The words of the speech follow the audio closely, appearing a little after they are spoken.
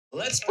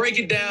Let's break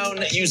it down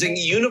using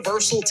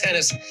universal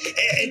tennis.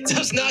 It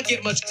does not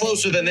get much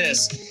closer than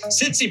this.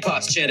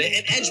 Tsitsipas, Chanda,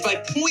 an edge by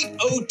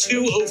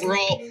 0.02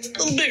 overall. A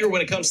little bigger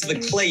when it comes to the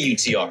clay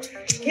UTR.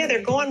 Yeah,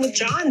 they're going with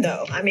John,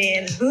 though. I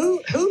mean,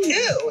 who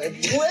knew? A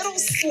little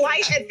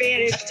slight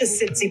advantage to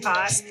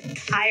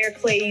Tsitsipas. Higher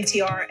clay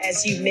UTR,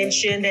 as you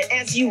mentioned,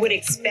 as you would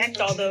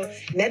expect, although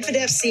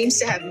Medvedev seems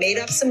to have made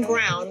up some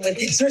ground with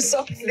his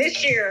results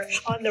this year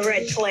on the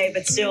red clay,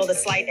 but still the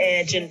slight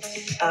edge and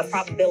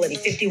probability,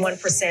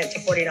 51% to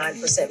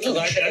 49%. No,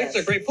 that's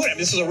a great point. I mean,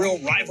 this is a real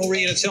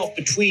rivalry in itself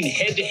between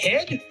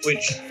head-to-head,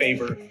 which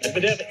favor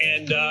Medvedev,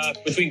 and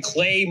between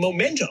clay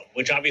momentum,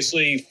 which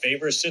obviously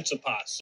favors Tsitsipas.